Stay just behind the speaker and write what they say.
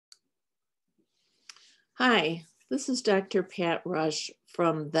Hi, this is Dr. Pat Rush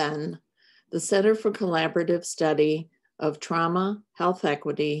from the Center for Collaborative Study of Trauma, Health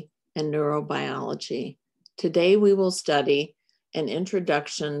Equity, and Neurobiology. Today we will study an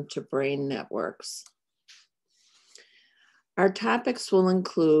introduction to brain networks. Our topics will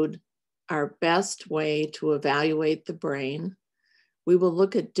include our best way to evaluate the brain. We will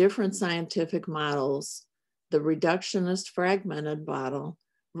look at different scientific models, the reductionist fragmented model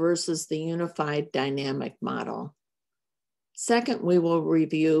versus the unified dynamic model. Second, we will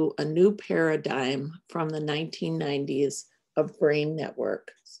review a new paradigm from the 1990s of brain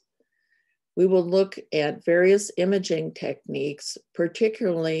networks. We will look at various imaging techniques,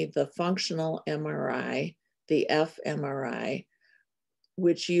 particularly the functional MRI, the fMRI,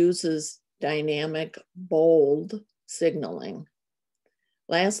 which uses dynamic bold signaling.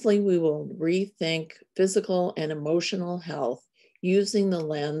 Lastly, we will rethink physical and emotional health using the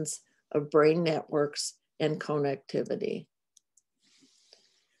lens of brain networks and connectivity.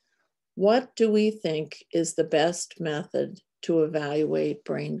 What do we think is the best method to evaluate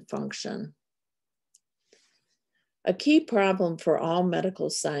brain function? A key problem for all medical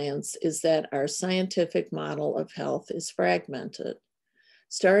science is that our scientific model of health is fragmented.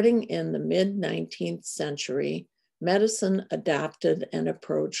 Starting in the mid-19th century, medicine adopted an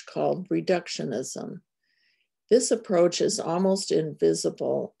approach called reductionism. This approach is almost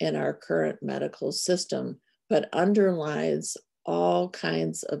invisible in our current medical system, but underlies all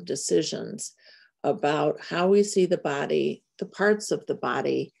kinds of decisions about how we see the body, the parts of the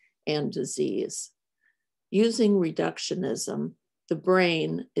body, and disease. Using reductionism, the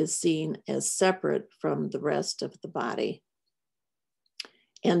brain is seen as separate from the rest of the body.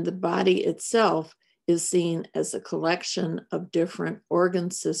 And the body itself is seen as a collection of different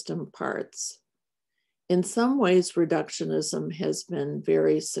organ system parts. In some ways, reductionism has been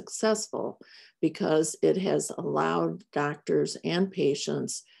very successful because it has allowed doctors and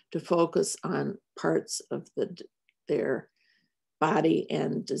patients to focus on parts of their body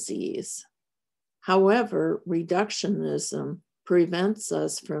and disease. However, reductionism prevents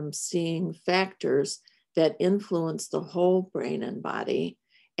us from seeing factors that influence the whole brain and body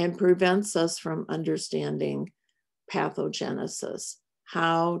and prevents us from understanding pathogenesis,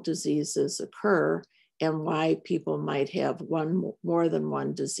 how diseases occur, and why people might have more than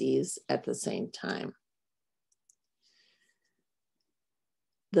one disease at the same time.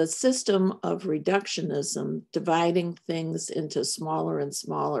 The system of reductionism, dividing things into smaller and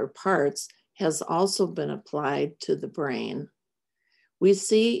smaller parts, has also been applied to the brain. We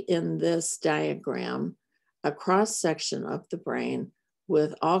see in this diagram a cross-section of the brain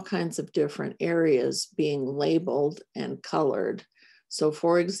with all kinds of different areas being labeled and colored. So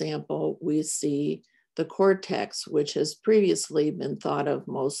for example, we see the cortex, which has previously been thought of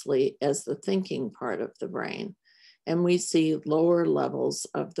mostly as the thinking part of the brain. And we see lower levels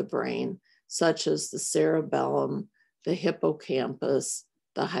of the brain, such as the cerebellum, the hippocampus,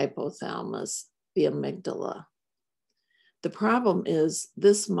 the hypothalamus, the amygdala. The problem is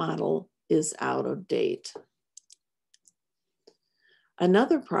this model is out of date.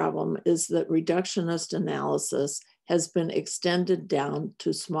 Another problem is that reductionist analysis has been extended down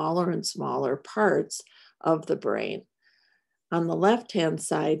to smaller and smaller parts of the brain. On the left-hand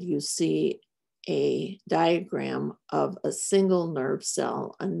side, you see a diagram of a single nerve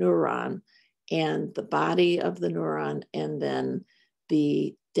cell, a neuron, and the body of the neuron, and then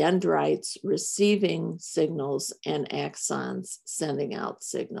the dendrites receiving signals and axons sending out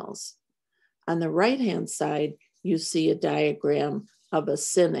signals. On the right-hand side, you see a diagram of a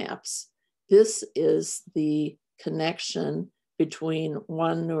synapse. This is the connection between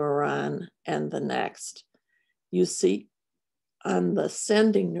one neuron and the next. You see on the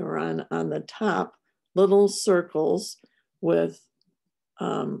sending neuron on the top, little circles with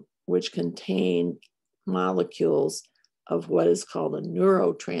which contain molecules of what is called a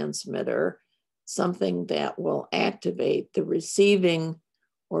neurotransmitter, something that will activate the receiving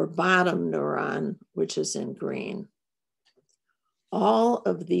or bottom neuron, which is in green. All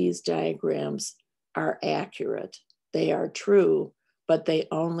of these diagrams are accurate. They are true, but they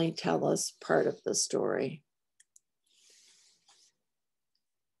only tell us part of the story.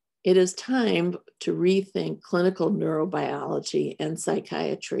 It is time to rethink clinical neurobiology and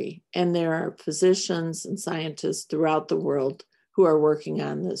psychiatry, and there are physicians and scientists throughout the world who are working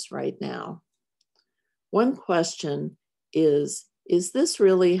on this right now. One question is this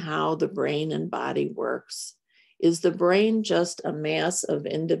really how the brain and body works? Is the brain just a mass of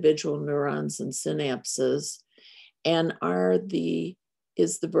individual neurons and synapses? And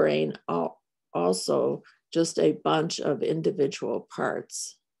is the brain also just a bunch of individual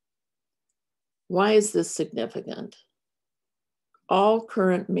parts? Why is this significant? All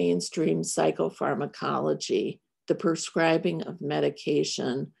current mainstream psychopharmacology, the prescribing of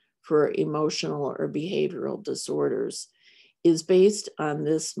medication for emotional or behavioral disorders, is based on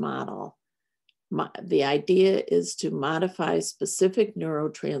this model. The idea is to modify specific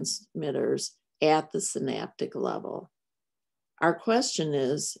neurotransmitters at the synaptic level. Our question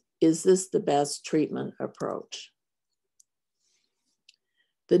is this the best treatment approach?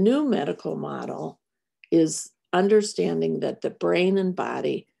 The new medical model is understanding that the brain and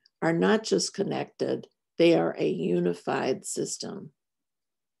body are not just connected, they are a unified system.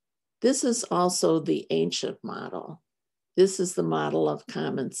 This is also the ancient model. This is the model of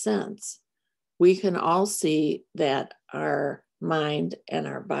common sense. We can all see that our mind and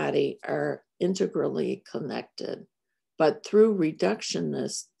our body are integrally connected, but through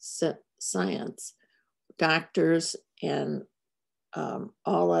reductionist science, doctors and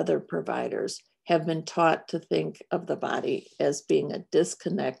all other providers have been taught to think of the body as being a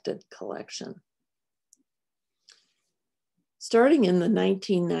disconnected collection. Starting in the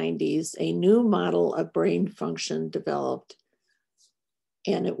 1990s, a new model of brain function developed,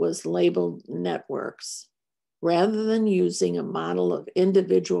 and it was labeled networks. Rather than using a model of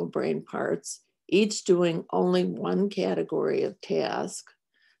individual brain parts, each doing only one category of task,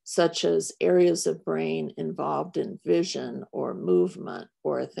 such as areas of brain involved in vision or movement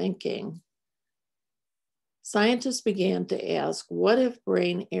or thinking, scientists began to ask, what if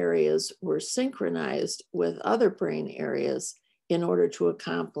brain areas were synchronized with other brain areas in order to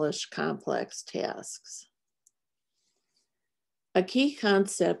accomplish complex tasks? A key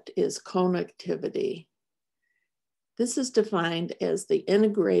concept is connectivity. This is defined as the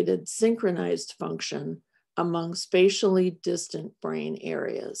integrated, synchronized function among spatially distant brain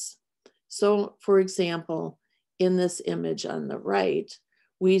areas. So, for example, in this image on the right,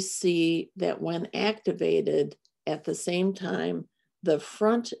 we see that when activated at the same time, the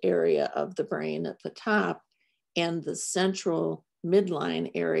front area of the brain at the top and the central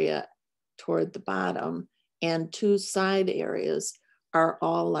midline area toward the bottom and two side areas are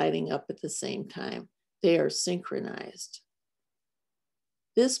all lighting up at the same time. They are synchronized.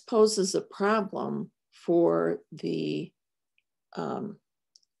 This poses a problem for the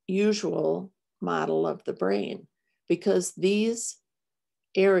usual model of the brain, because these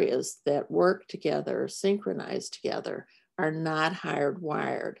areas that work together, synchronized together, are not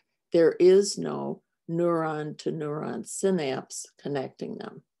hardwired. There is no neuron to neuron synapse connecting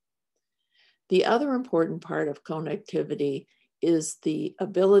them. The other important part of connectivity is the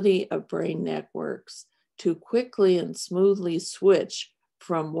ability of brain networks to quickly and smoothly switch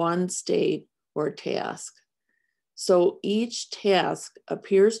from one state or task. So each task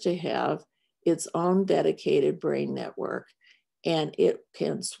appears to have its own dedicated brain network, and it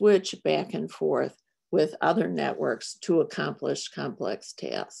can switch back and forth with other networks to accomplish complex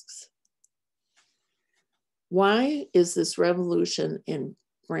tasks. Why is this revolution in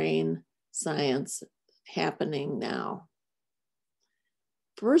brain science happening now?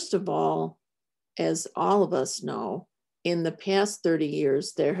 First of all, as all of us know, in the past 30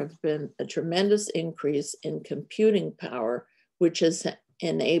 years, there have been a tremendous increase in computing power, which has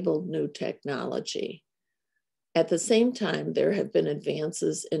enabled new technology. At the same time, there have been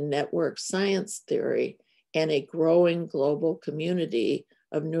advances in network science theory and a growing global community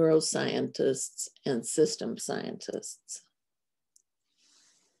of neuroscientists and system scientists.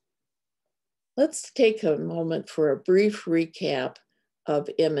 Let's take a moment for a brief recap of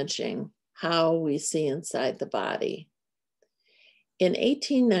imaging, how we see inside the body. In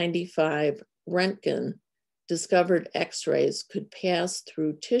 1895, Röntgen discovered X-rays could pass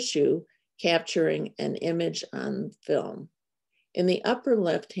through tissue, capturing an image on film. In the upper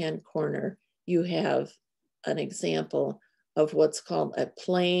left-hand corner, you have an example of what's called a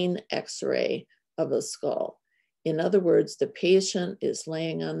plain X-ray of a skull. In other words, the patient is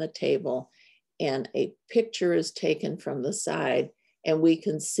laying on the table and a picture is taken from the side, and we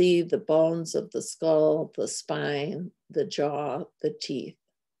can see the bones of the skull, the spine, the jaw, the teeth.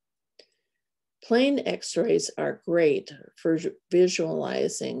 Plain X-rays are great for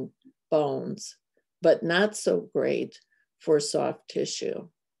visualizing bones, but not so great for soft tissue.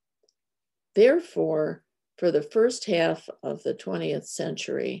 Therefore, for the first half of the 20th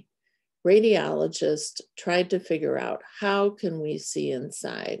century, radiologists tried to figure out, how can we see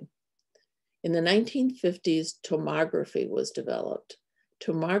inside? In the 1950s, tomography was developed.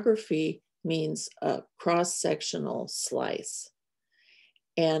 Tomography means a cross-sectional slice.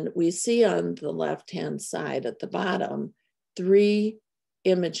 And we see on the left-hand side at the bottom, three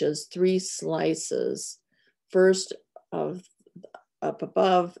images, three slices. First of up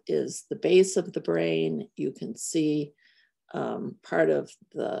above is the base of the brain. You can see part of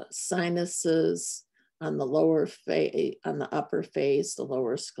the sinuses on the lower face, on the upper face, the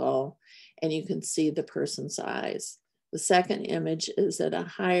lower skull, and you can see the person's eyes. The second image is at a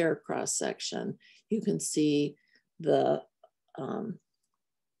higher cross section. You can see the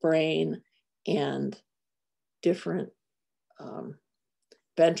brain and different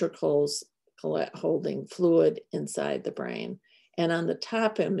ventricles holding fluid inside the brain. And on the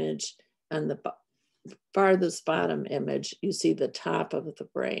top image, on the farthest bottom image, you see the top of the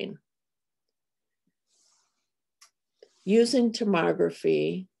brain. Using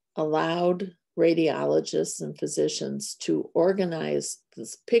tomography allowed radiologists and physicians to organize the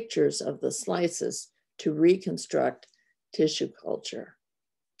pictures of the slices to reconstruct tissue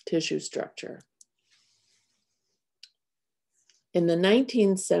structure. In the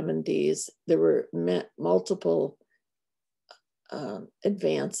 1970s, there were multiple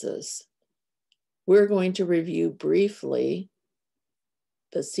advances. We're going to review briefly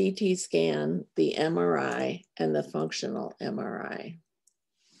the CT scan, the MRI, and the functional MRI.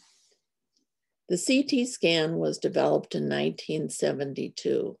 The CT scan was developed in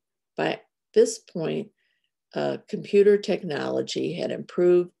 1972. By this point, computer technology had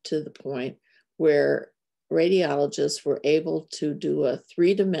improved to the point where radiologists were able to do a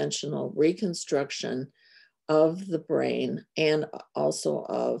three-dimensional reconstruction of the brain and also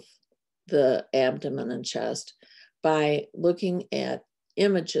of the abdomen and chest by looking at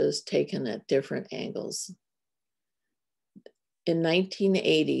images taken at different angles. In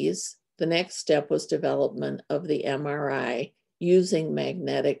 1980s, the next step was development of the MRI using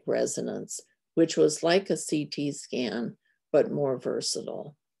magnetic resonance, which was like a CT scan, but more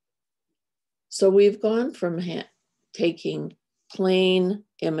versatile. So we've gone from taking plain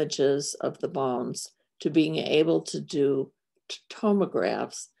images of the bones to being able to do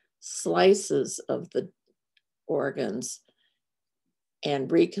tomographs, slices of the organs,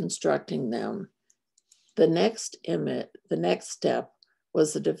 and reconstructing them. The next step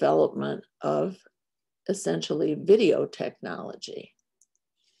was the development of essentially video technology.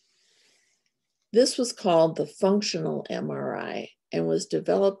 This was called the functional MRI and was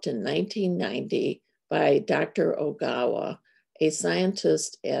developed in 1990 by Dr. Ogawa, a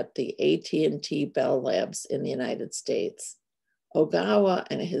scientist at the AT&T Bell Labs in the United States. Ogawa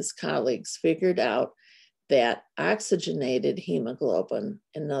and his colleagues figured out that oxygenated hemoglobin,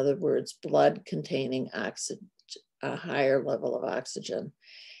 in other words, blood containing a higher level of oxygen,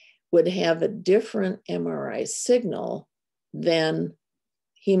 would have a different MRI signal than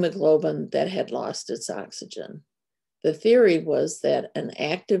hemoglobin that had lost its oxygen. The theory was that an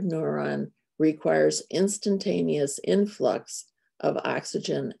active neuron requires instantaneous influx of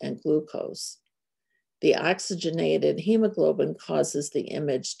oxygen and glucose. The oxygenated hemoglobin causes the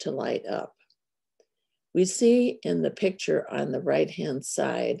image to light up. We see in the picture on the right-hand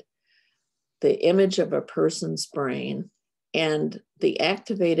side the image of a person's brain, and the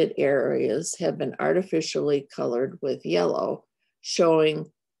activated areas have been artificially colored with yellow,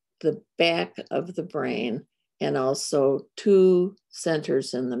 showing the back of the brain and also two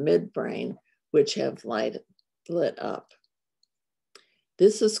centers in the midbrain, which have lit up.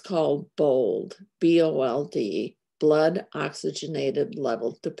 This is called BOLD, B-O-L-D, blood oxygenated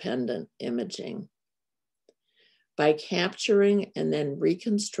level dependent imaging. By capturing and then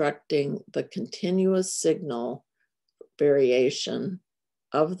reconstructing the continuous signal variation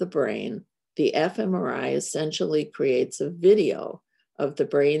of the brain, the fMRI essentially creates a video of the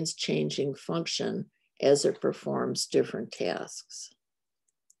brain's changing function as it performs different tasks.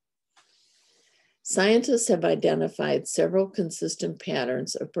 Scientists have identified several consistent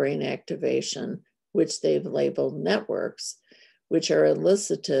patterns of brain activation, which they've labeled networks, which are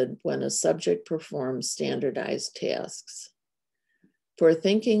elicited when a subject performs standardized tasks. For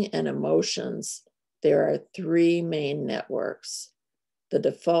thinking and emotions, there are three main networks: the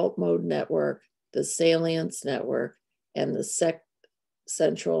default mode network, the salience network, and the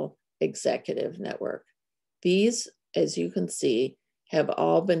central executive network. These, as you can see, have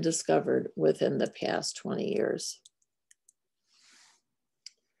all been discovered within the past 20 years.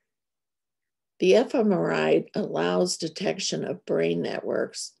 The fMRI allows detection of brain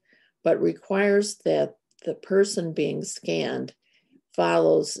networks, but requires that the person being scanned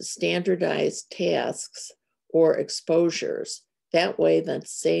follows standardized tasks or exposures. That way, that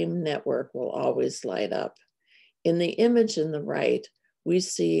same network will always light up. In the image in the right, we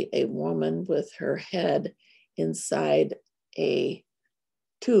see a woman with her head inside a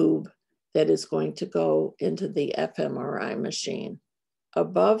tube that is going to go into the fMRI machine.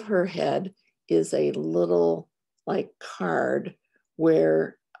 Above her head is a little like card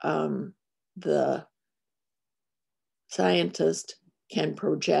where the scientist can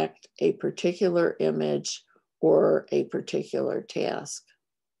project a particular image or a particular task.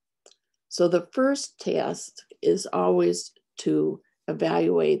 So the first task is always to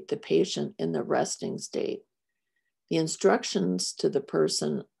evaluate the patient in the resting state. The instructions to the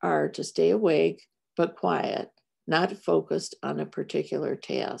person are to stay awake but quiet, not focused on a particular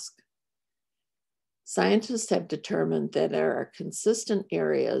task. Scientists have determined that there are consistent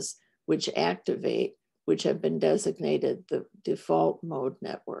areas which activate, which have been designated the default mode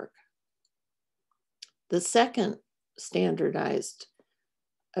network. The second standardized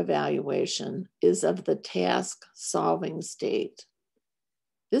evaluation is of the task solving state.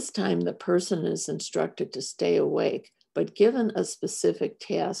 This time the person is instructed to stay awake, but given a specific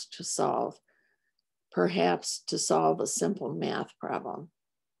task to solve, perhaps to solve a simple math problem.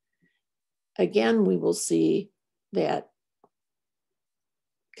 Again, we will see that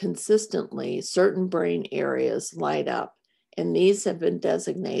consistently certain brain areas light up, and these have been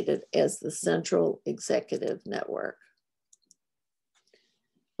designated as the central executive network.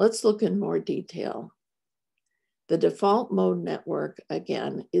 Let's look in more detail. The default mode network,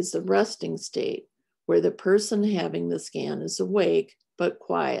 again, is the resting state where the person having the scan is awake but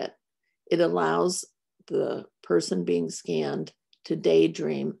quiet. It allows the person being scanned to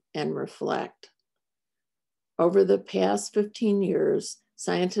daydream and reflect. Over the past 15 years,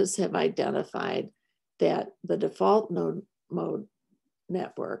 scientists have identified that the default mode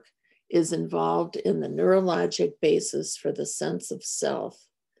network is involved in the neurologic basis for the sense of self.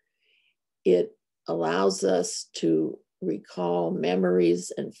 It allows us to recall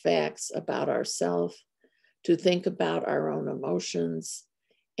memories and facts about ourselves, to think about our own emotions,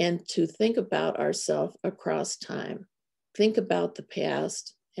 and to think about ourselves across time. Think about the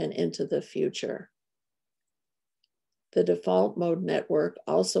past and into the future. The default mode network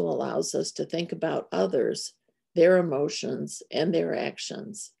also allows us to think about others, their emotions, and their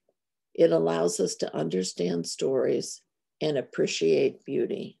actions. It allows us to understand stories and appreciate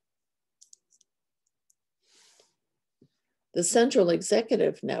beauty. The central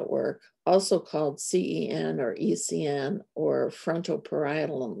executive network, also called CEN or ECN or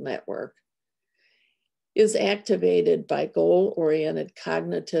frontoparietal network, is activated by goal-oriented,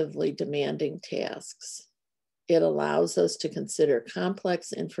 cognitively demanding tasks. It allows us to consider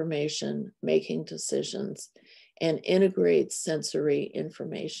complex information, making decisions, and integrate sensory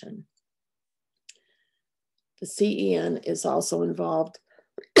information. The CEN is also involved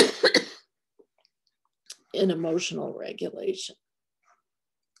in emotional regulation.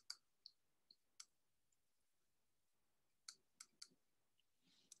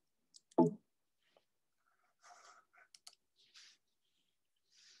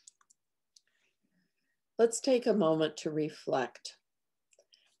 Let's take a moment to reflect.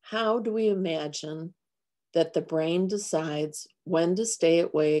 How do we imagine that the brain decides when to stay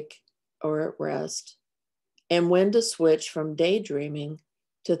awake or at rest, and when to switch from daydreaming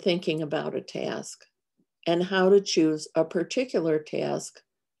to thinking about a task, and how to choose a particular task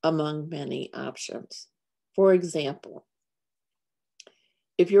among many options? For example,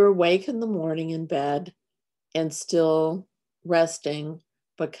 if you're awake in the morning in bed and still resting,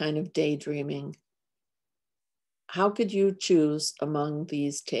 but kind of daydreaming, how could you choose among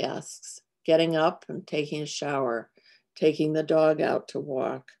these tasks? Getting up and taking a shower, taking the dog out to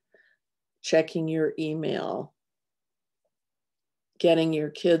walk, checking your email, getting your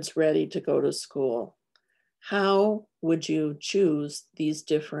kids ready to go to school. How would you choose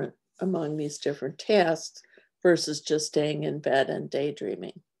among these different tasks versus just staying in bed and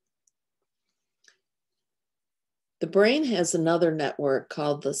daydreaming? The brain has another network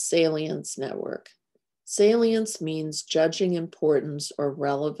called the salience network. Salience means judging importance or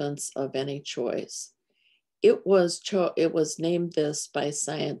relevance of any choice. It was named this by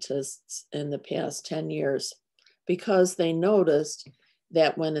scientists in the past 10 years because they noticed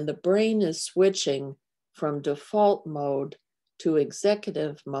that when the brain is switching from default mode to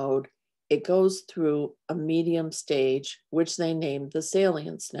executive mode, it goes through a medium stage, which they named the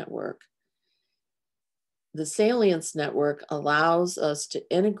salience network. The salience network allows us to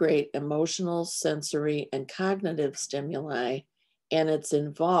integrate emotional, sensory, and cognitive stimuli, and it's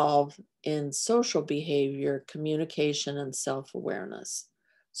involved in social behavior, communication, and self-awareness.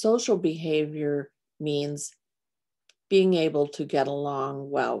 Social behavior means being able to get along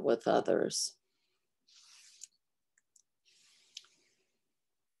well with others.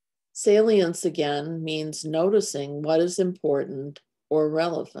 Salience, again, means noticing what is important or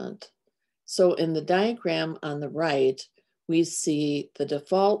relevant. So in the diagram on the right, we see the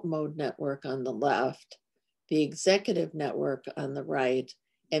default mode network on the left, the executive network on the right,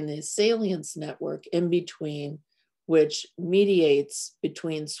 and the salience network in between, which mediates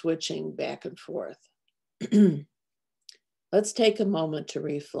between switching back and forth. Let's take a moment to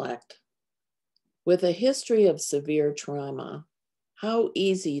reflect. With a history of severe trauma, how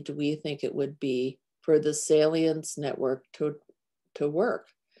easy do we think it would be for the salience network to work,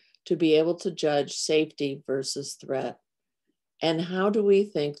 to be able to judge safety versus threat? And how do we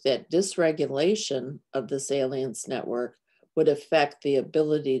think that dysregulation of the salience network would affect the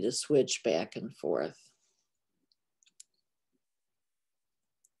ability to switch back and forth?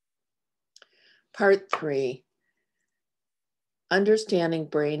 Part 3, understanding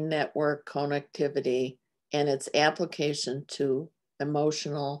brain network connectivity and its application to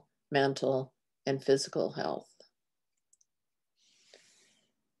emotional, mental, and physical health.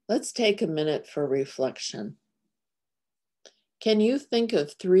 Let's take a minute for reflection. Can you think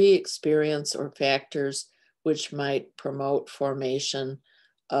of 3 experience or factors which might promote formation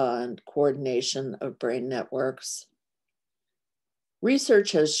and coordination of brain networks?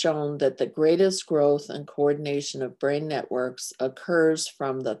 Research has shown that the greatest growth and coordination of brain networks occurs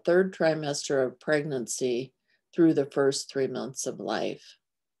from the 3rd trimester of pregnancy through the first 3 months of life.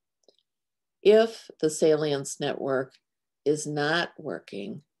 If the salience network is not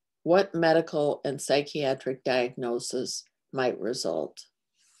working, what medical and psychiatric diagnosis might result?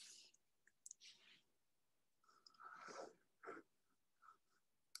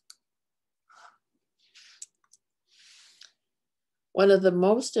 One of the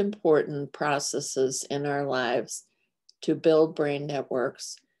most important processes in our lives to build brain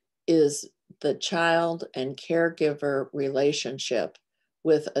networks is the child and caregiver relationship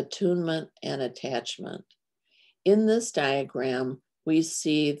with attunement and attachment. In this diagram, we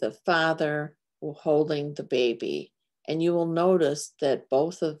see the father holding the baby, and you will notice that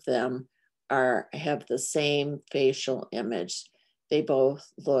both of them have the same facial image. They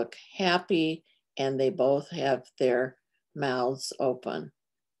both look happy and they both have their mouths open.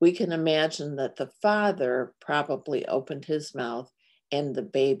 We can imagine that the father probably opened his mouth and the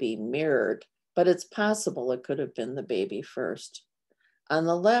baby mirrored, but it's possible it could have been the baby first. On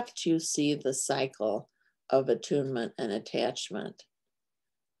the left, you see the cycle of attunement and attachment.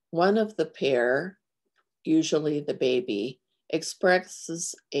 One of the pair, usually the baby,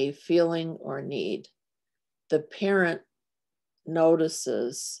 expresses a feeling or need. The parent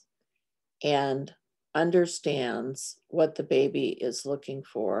notices and understands what the baby is looking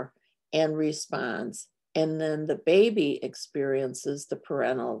for and responds. And then the baby experiences the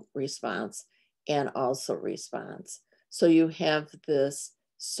parental response and also responds. So you have this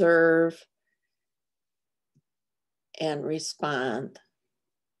serve and respond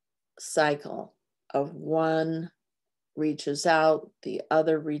cycle of one reaches out, the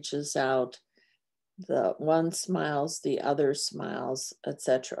other reaches out, the one smiles, the other smiles,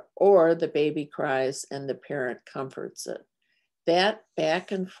 etc. Or the baby cries and the parent comforts it. That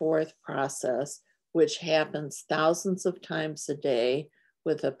back and forth process, which happens thousands of times a day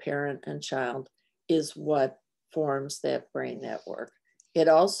with a parent and child, is what forms that brain network. It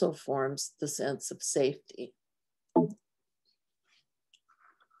also forms the sense of safety.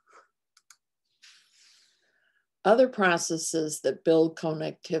 Other processes that build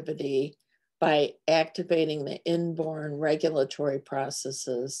connectivity by activating the inborn regulatory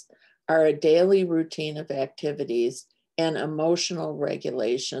processes are a daily routine of activities and emotional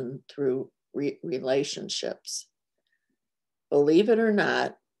regulation through relationships. Believe it or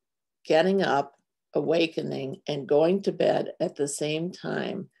not, getting up, awakening, and going to bed at the same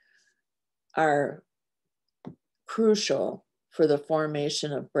time are crucial for the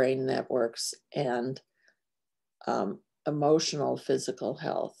formation of brain networks and emotional, physical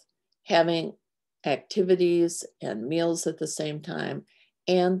health. Having activities and meals at the same time,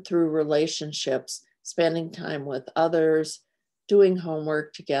 and through relationships, spending time with others, doing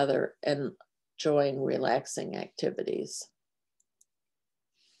homework together, and enjoying relaxing activities.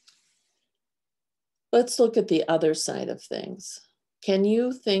 Let's look at the other side of things. Can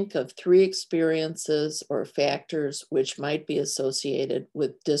you think of 3 experiences or factors which might be associated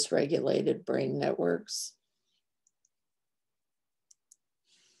with dysregulated brain networks?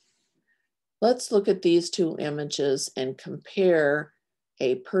 Let's look at these 2 images and compare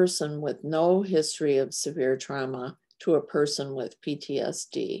a person with no history of severe trauma to a person with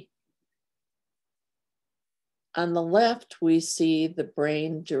PTSD. On the left, we see the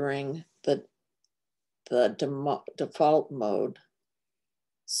brain during the default mode,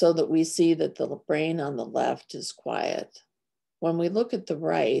 so that we see that the brain on the left is quiet. When we look at the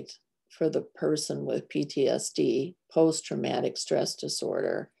right, for the person with PTSD, post-traumatic stress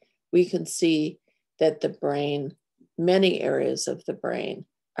disorder, we can see that the brain, many areas of the brain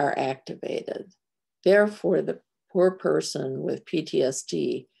are activated. Therefore, the poor person with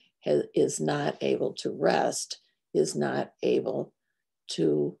PTSD is not able to rest, is not able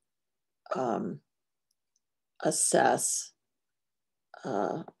to assess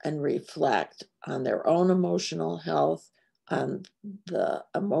and reflect on their own emotional health, on the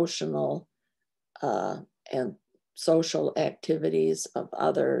emotional and social activities of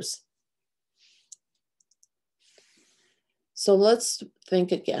others. So let's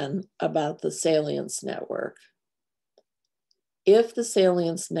think again about the salience network. If the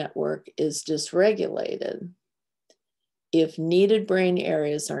salience network is dysregulated, if needed brain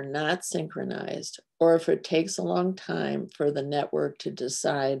areas are not synchronized, or if it takes a long time for the network to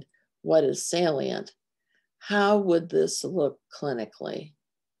decide what is salient, how would this look clinically?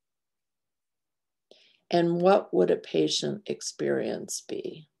 And what would a patient experience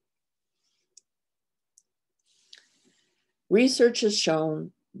be? Research has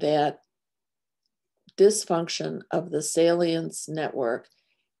shown that dysfunction of the salience network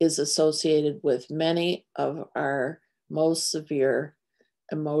is associated with many of our most severe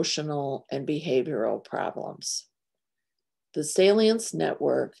emotional and behavioral problems. The salience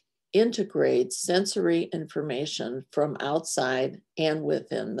network integrates sensory information from outside and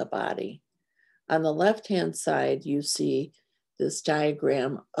within the body. On the left-hand side, you see this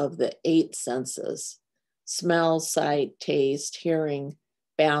diagram of the 8 senses: smell, sight, taste, hearing,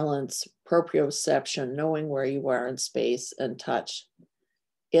 balance, proprioception, knowing where you are in space, and touch.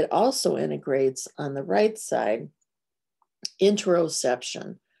 It also integrates on the right side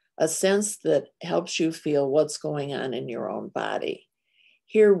interoception, a sense that helps you feel what's going on in your own body.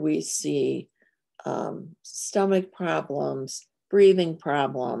 Here we see stomach problems, breathing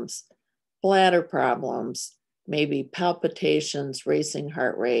problems, bladder problems, maybe palpitations, racing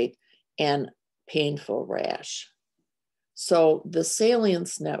heart rate, and painful rash. So the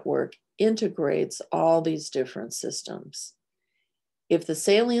salience network integrates all these different systems. If the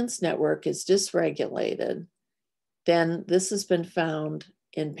salience network is dysregulated, then this has been found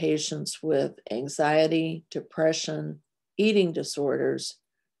in patients with anxiety, depression, eating disorders,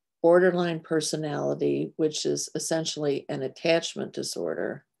 borderline personality, which is essentially an attachment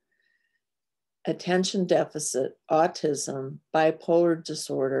disorder, attention deficit, autism, bipolar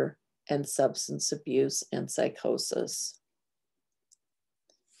disorder, and substance abuse and psychosis.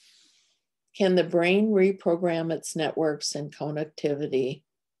 Can the brain reprogram its networks and connectivity?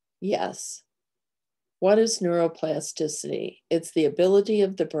 Yes. What is neuroplasticity? It's the ability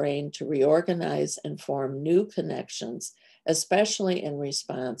of the brain to reorganize and form new connections, especially in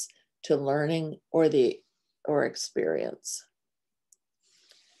response to learning or experience.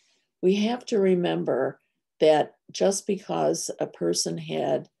 We have to remember that just because a person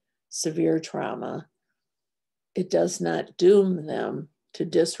had severe trauma, it does not doom them to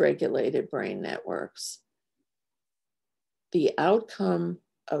dysregulated brain networks. The outcome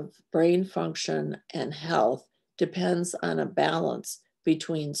of brain function and health depends on a balance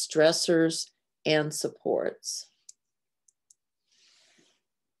between stressors and supports.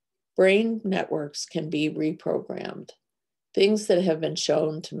 Brain networks can be reprogrammed. Things that have been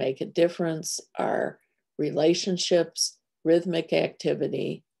shown to make a difference are relationships, rhythmic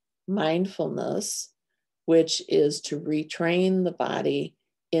activity, mindfulness, which is to retrain the body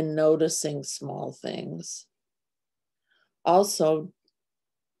in noticing small things. Also,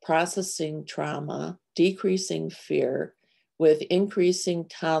 processing trauma, decreasing fear with increasing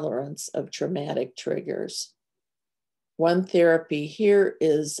tolerance of traumatic triggers. One therapy here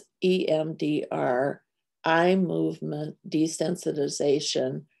is EMDR, eye movement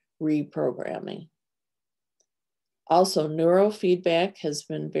desensitization reprogramming. Also, neurofeedback has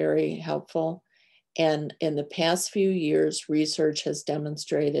been very helpful. And in the past few years, research has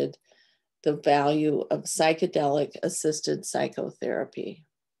demonstrated the value of psychedelic-assisted psychotherapy.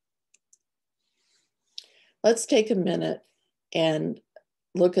 Let's take a minute and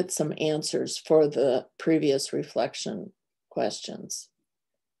look at some answers for the previous reflection questions.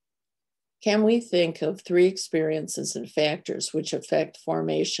 Can we think of 3 experiences and factors which affect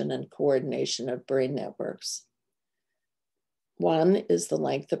formation and coordination of brain networks? One is the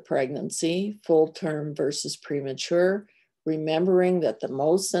length of pregnancy, full term versus premature, remembering that the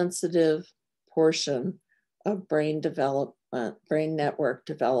most sensitive portion of brain network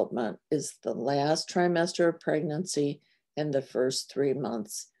development is the last trimester of pregnancy and the first 3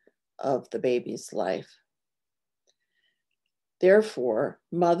 months of the baby's life. Therefore,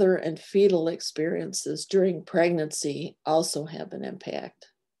 mother and fetal experiences during pregnancy also have an impact.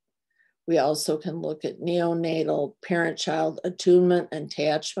 We also can look at neonatal parent-child attunement and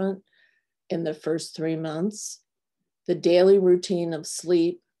attachment in the first 3 months, the daily routine of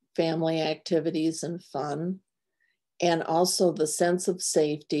sleep, family activities, and fun, and also the sense of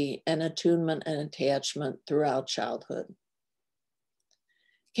safety and attunement and attachment throughout childhood.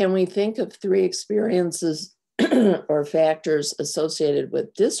 Can we think of 3 experiences or factors associated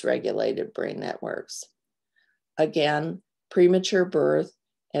with dysregulated brain networks? Again, premature birth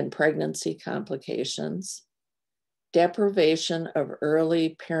and pregnancy complications, deprivation of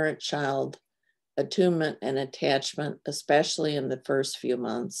early parent-child attunement and attachment, especially in the first few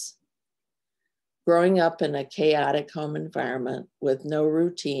months, growing up in a chaotic home environment with no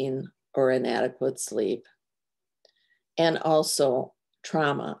routine or inadequate sleep, and also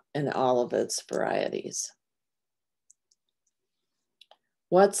trauma in all of its varieties.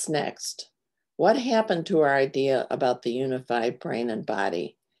 What's next? What happened to our idea about the unified brain and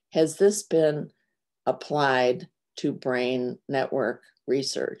body? Has this been applied to brain network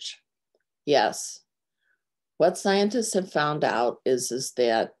research? Yes. What scientists have found out is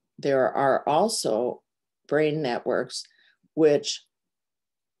that there are also brain networks which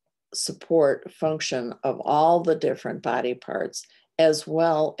support function of all the different body parts, as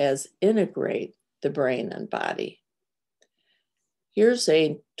well as integrate the brain and body. Here's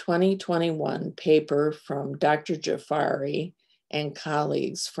a 2021 paper from Dr. Jafari and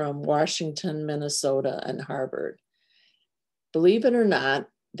colleagues from Washington, Minnesota, and Harvard. Believe it or not,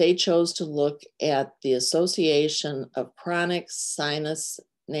 they chose to look at the association of chronic sinus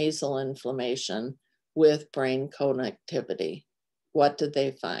nasal inflammation with brain connectivity. What did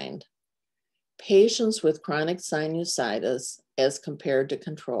they find? Patients with chronic sinusitis, as compared to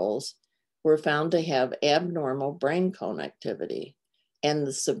controls, were found to have abnormal brain connectivity, and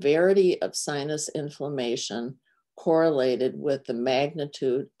the severity of sinus inflammation correlated with the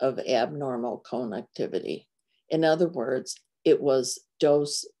magnitude of abnormal connectivity. In other words, it was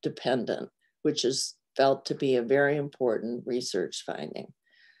dose dependent, which is felt to be a very important research finding.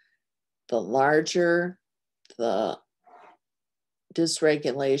 The larger the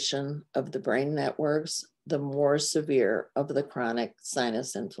dysregulation of the brain networks, the more severe of the chronic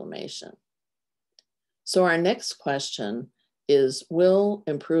sinus inflammation. So our next question is, will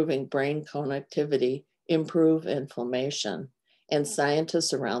improving brain connectivity improve inflammation? And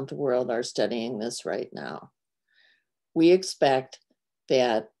scientists around the world are studying this right now. We expect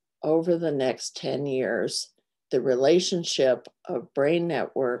that over the next 10 years, the relationship of brain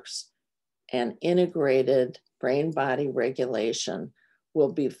networks and integrated brain-body regulation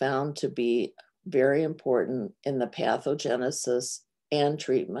will be found to be very important in the pathogenesis and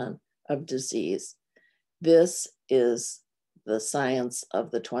treatment of disease. This is the science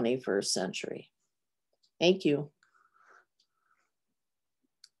of the 21st century. Thank you.